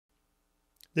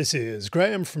This is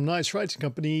Graham from Nice Writing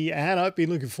Company, and I've been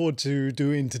looking forward to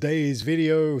doing today's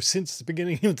video since the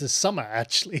beginning of the summer,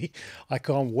 actually. I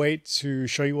can't wait to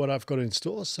show you what I've got in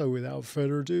store, so without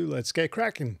further ado, let's get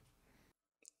cracking.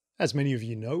 As many of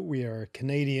you know, we are a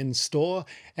Canadian store,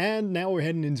 and now we're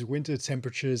heading into winter.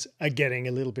 Temperatures are getting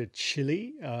a little bit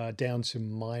chilly, down to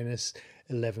minus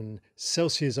 11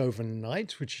 Celsius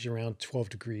overnight, which is around 12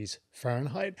 degrees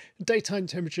Fahrenheit. Daytime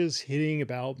temperatures hitting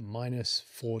about minus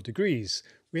 4 degrees.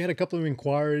 We had a couple of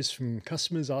inquiries from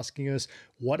customers asking us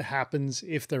what happens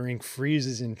if their ink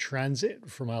freezes in transit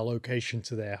from our location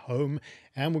to their home,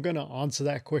 and we're going to answer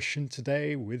that question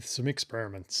today with some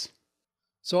experiments.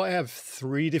 So I have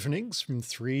 3 different inks from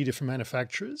 3 different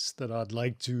manufacturers that I'd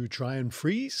like to try and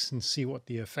freeze and see what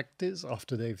the effect is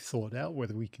after they've thawed out,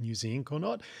 whether we can use the ink or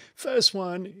not. First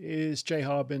one is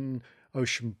Herbin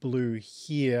Ocean Blue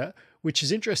here, which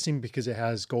is interesting because it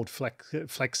has gold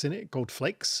flecks in it, gold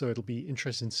flakes, so it'll be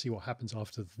interesting to see what happens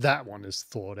after that one is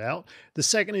thawed out. The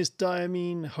second is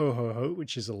Diamine Ho Ho Ho,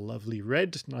 which is a lovely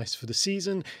red, nice for the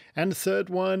season. And the third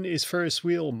one is Ferris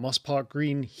Wheel Moss Park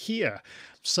Green here.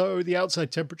 So the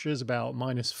outside temperature is about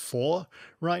minus 4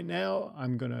 right now.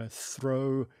 I'm going to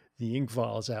throw the ink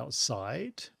vials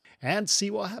outside and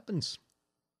see what happens.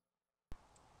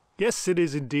 Yes, it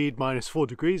is indeed minus 4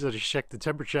 degrees. I just checked the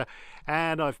temperature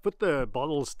and I've put the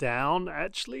bottles down.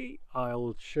 Actually,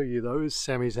 I'll show you those.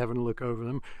 Sammy's having a look over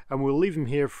them and we'll leave them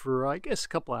here for, I guess, a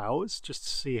couple of hours just to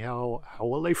see how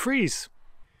well they freeze.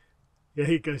 Yeah,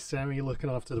 here you go, Sammy,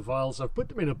 looking after the vials. I've put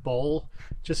them in a bowl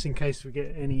just in case we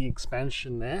get any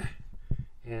expansion there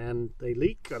and they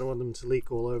leak. I don't want them to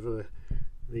leak all over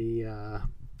the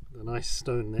nice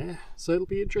stone there. So it'll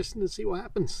be interesting to see what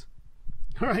happens.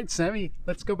 All right, Sammy,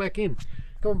 let's go back in.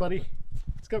 Come on, buddy.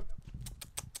 Let's go.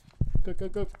 Go, go,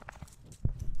 go.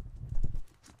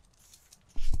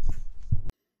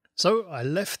 So I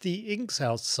left the inks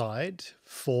outside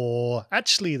for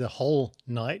actually the whole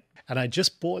night, and I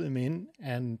just brought them in,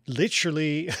 and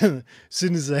literally as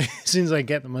soon as I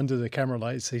get them under the camera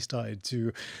lights, they started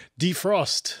to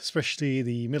defrost, especially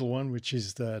the middle one, which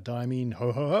is the Diamine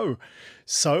Ho Ho Ho.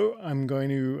 So I'm going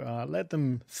to let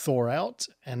them thaw out,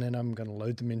 and then I'm going to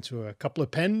load them into a couple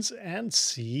of pens and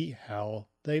see how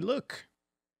they look.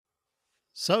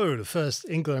 So the first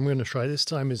ink that I'm going to try this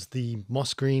time is the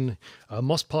Moss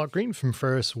Park Green from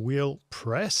Ferris Wheel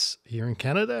Press here in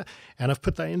Canada. And I've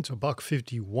put that into a Park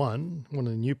 51, one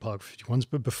of the new Park 51s.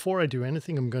 But before I do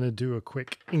anything, I'm going to do a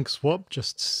quick ink swab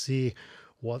just to see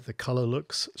what the color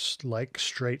looks like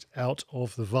straight out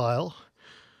of the vial.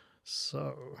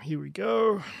 So here we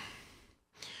go.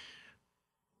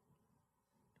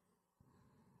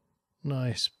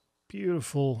 Nice,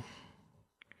 beautiful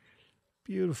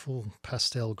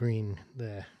pastel green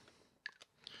there.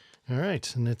 All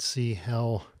right, and let's see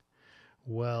how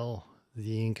well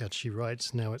the ink actually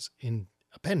writes. Now it's in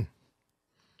a pen.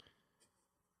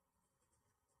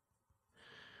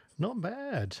 Not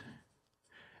bad.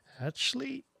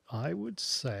 Actually, I would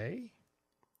say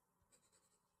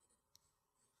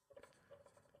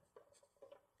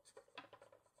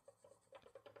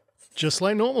just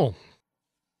like normal.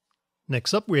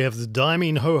 Next up, we have the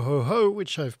Diamine Ho Ho Ho,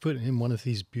 which I've put in one of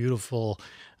these beautiful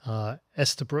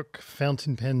Esterbrook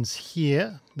fountain pens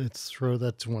here. Let's throw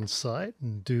that to one side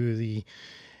and do the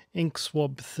ink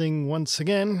swab thing once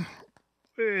again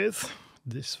with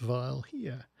this vial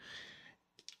here.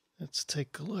 Let's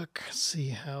take a look,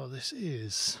 see how this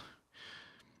is.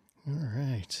 All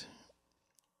right.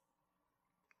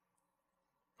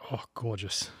 Oh,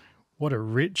 gorgeous. What a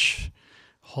rich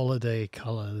holiday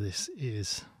color this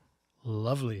is.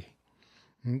 Lovely.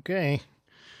 Okay.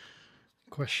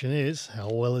 Question is, how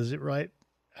well is it right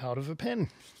out of a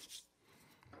pen?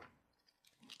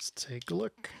 Let's take a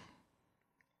look.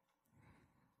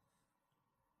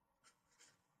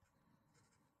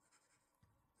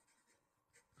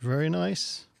 Very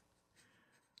nice.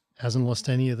 Hasn't lost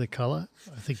any of the color.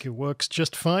 I think it works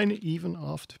just fine even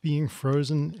after being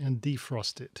frozen and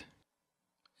defrosted.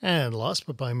 And last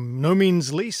but by no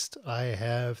means least, I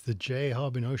have the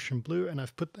Herbin Ocean Blue, and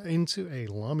I've put that into a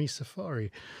Lamy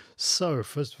Safari. So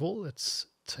first of all, let's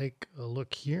take a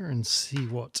look here and see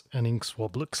what an ink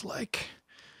swab looks like.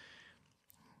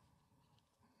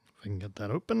 If I can get that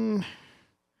open.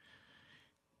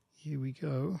 Here we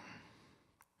go.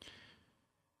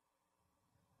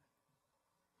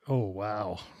 Oh,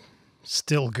 wow.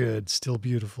 Still good, still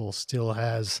beautiful, still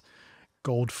has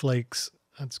gold flakes.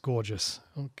 That's gorgeous.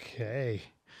 Okay.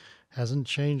 Hasn't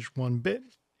changed one bit.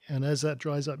 And as that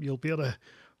dries up, you'll be able to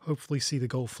hopefully see the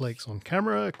gold flakes on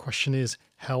camera. Question is,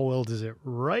 how well does it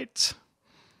write?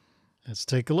 Let's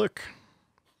take a look.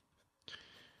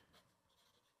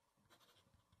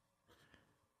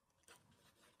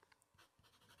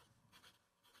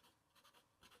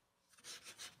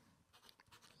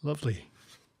 Lovely.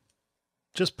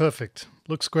 Just perfect.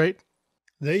 Looks great.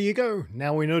 There you go.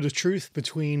 Now we know the truth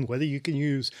between whether you can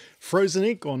use frozen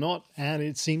ink or not, and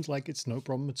it seems like it's no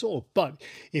problem at all. But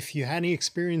if you had any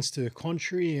experience to the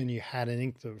contrary and you had an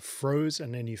ink that froze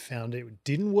and then you found it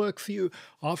didn't work for you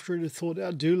after it had thawed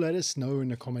out, do let us know in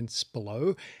the comments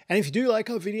below. And if you do like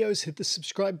our videos, hit the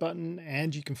subscribe button,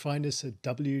 and you can find us at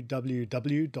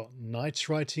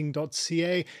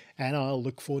www.knightswriting.ca, and I'll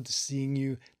look forward to seeing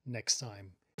you next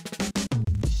time.